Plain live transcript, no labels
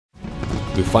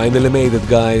We finally made it,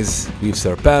 guys. We've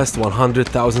surpassed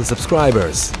 100,000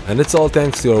 subscribers, and it's all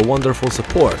thanks to your wonderful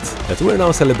support that we're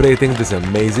now celebrating this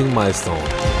amazing milestone.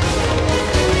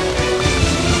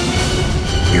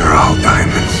 You're all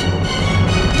diamonds.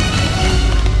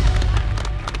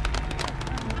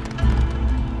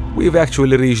 We've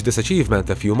actually reached this achievement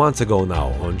a few months ago now,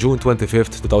 on June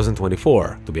 25th,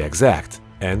 2024, to be exact,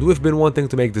 and we've been wanting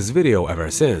to make this video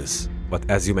ever since. But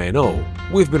as you may know,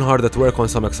 we've been hard at work on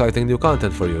some exciting new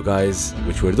content for you guys,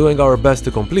 which we're doing our best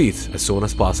to complete as soon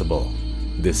as possible.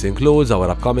 This includes our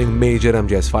upcoming major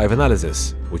MGS5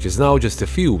 analysis, which is now just a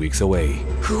few weeks away.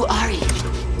 Who are you?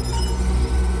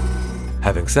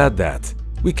 Having said that,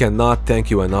 we cannot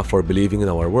thank you enough for believing in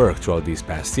our work throughout these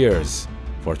past years,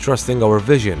 for trusting our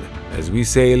vision as we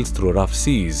sailed through rough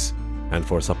seas, and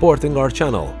for supporting our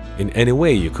channel in any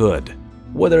way you could,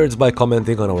 whether it's by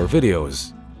commenting on our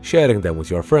videos, sharing them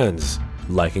with your friends,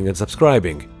 liking and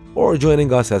subscribing, or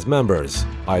joining us as members,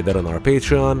 either on our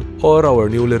Patreon or our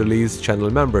newly released channel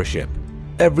membership.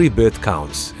 Every bit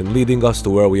counts in leading us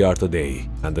to where we are today,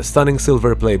 and the stunning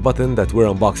silver play button that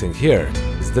we're unboxing here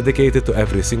is dedicated to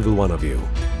every single one of you.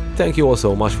 Thank you all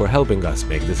so much for helping us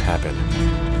make this happen.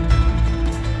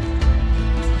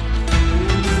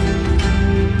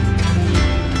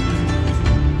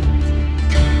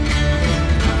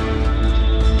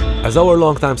 As our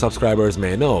longtime subscribers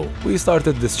may know, we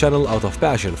started this channel out of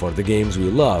passion for the games we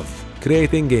love,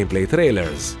 creating gameplay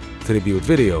trailers, tribute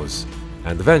videos,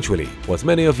 and eventually, what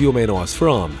many of you may know us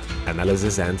from,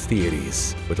 analysis and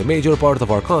theories, with a major part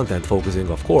of our content focusing,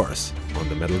 of course, on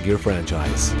the Metal Gear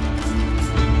franchise.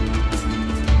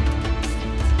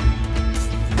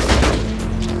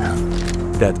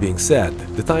 That being said,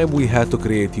 the time we had to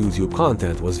create YouTube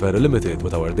content was very limited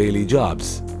with our daily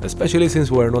jobs, especially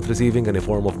since we were not receiving any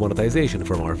form of monetization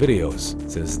from our videos,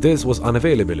 since this was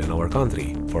unavailable in our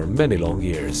country for many long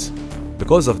years.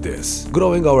 Because of this,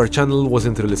 growing our channel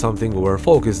wasn't really something we were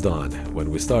focused on when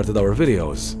we started our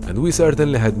videos, and we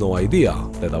certainly had no idea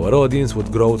that our audience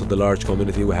would grow to the large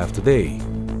community we have today.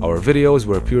 Our videos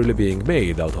were purely being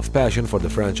made out of passion for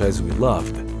the franchise we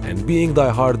loved, and being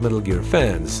die-hard Metal Gear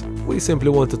fans, we simply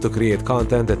wanted to create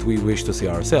content that we wish to see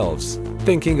ourselves,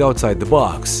 thinking outside the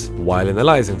box, while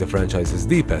analyzing the franchise's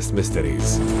deepest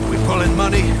mysteries. We pull in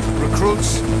money,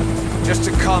 recruits, just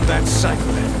to combat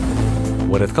Cybermen.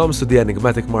 When it comes to the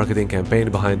enigmatic marketing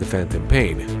campaign behind the Phantom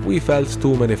Pain, we felt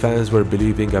too many fans were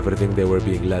believing everything they were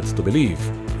being led to believe,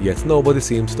 yet nobody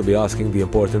seems to be asking the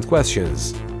important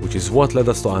questions, which is what led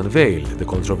us to unveil the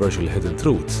controversial hidden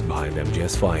truths behind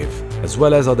MGS5, as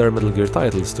well as other Metal Gear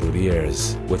titles through the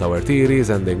years, with our theories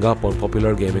ending up on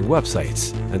popular gaming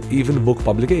websites and even book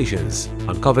publications,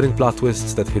 uncovering plot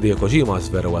twists that Hideo Kojima is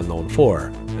very well known for,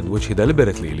 and which he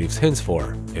deliberately leaves hints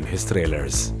for in his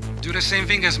trailers. Do the same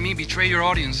thing as me, betray your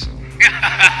audience.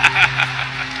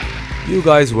 You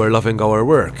guys were loving our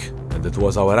work, and it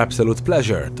was our absolute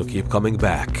pleasure to keep coming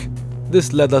back.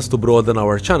 This led us to broaden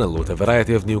our channel with a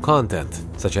variety of new content,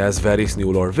 such as various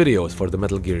new lore videos for the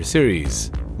Metal Gear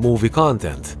series, movie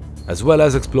content, as well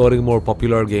as exploring more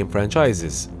popular game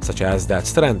franchises, such as Death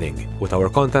Stranding, with our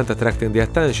content attracting the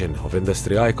attention of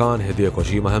industry icon Hideo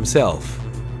Kojima himself,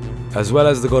 as well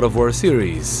as the God of War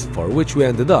series, for which we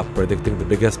ended up predicting the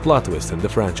biggest plot twist in the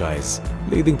franchise,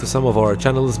 leading to some of our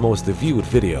channel's most viewed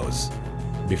videos.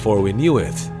 Before we knew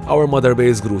it, our mother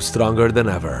base grew stronger than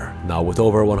ever, now with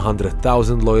over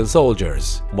 100,000 loyal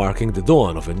soldiers, marking the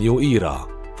dawn of a new era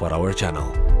for our channel.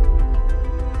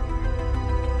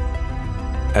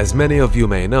 As many of you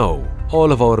may know,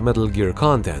 all of our Metal Gear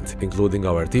content, including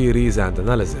our theories and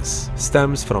analysis,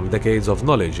 stems from decades of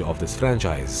knowledge of this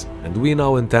franchise, and we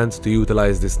now intend to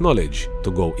utilize this knowledge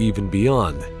to go even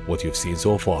beyond what you've seen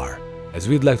so far, as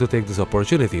we'd like to take this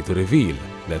opportunity to reveal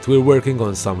that we're working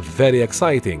on some very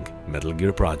exciting Metal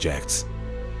Gear projects.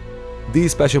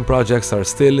 These passion projects are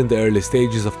still in the early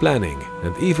stages of planning,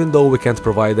 and even though we can't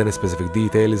provide any specific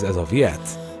details as of yet,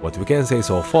 what we can say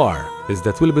so far is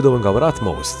that we'll be doing our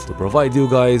utmost to provide you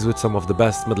guys with some of the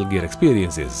best Metal Gear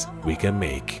experiences we can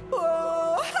make.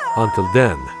 Until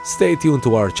then, stay tuned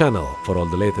to our channel for all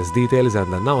the latest details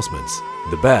and announcements.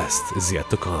 The best is yet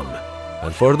to come.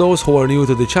 And for those who are new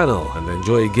to the channel and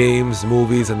enjoy games,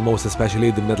 movies, and most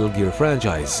especially the Metal Gear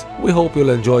franchise, we hope you'll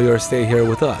enjoy your stay here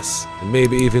with us, and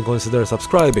maybe even consider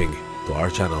subscribing to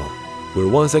our channel. We're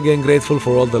once again grateful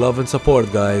for all the love and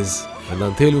support, guys, and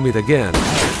until we meet again,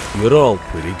 you're all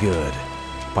pretty good.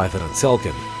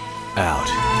 PythonSelkan,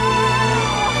 out.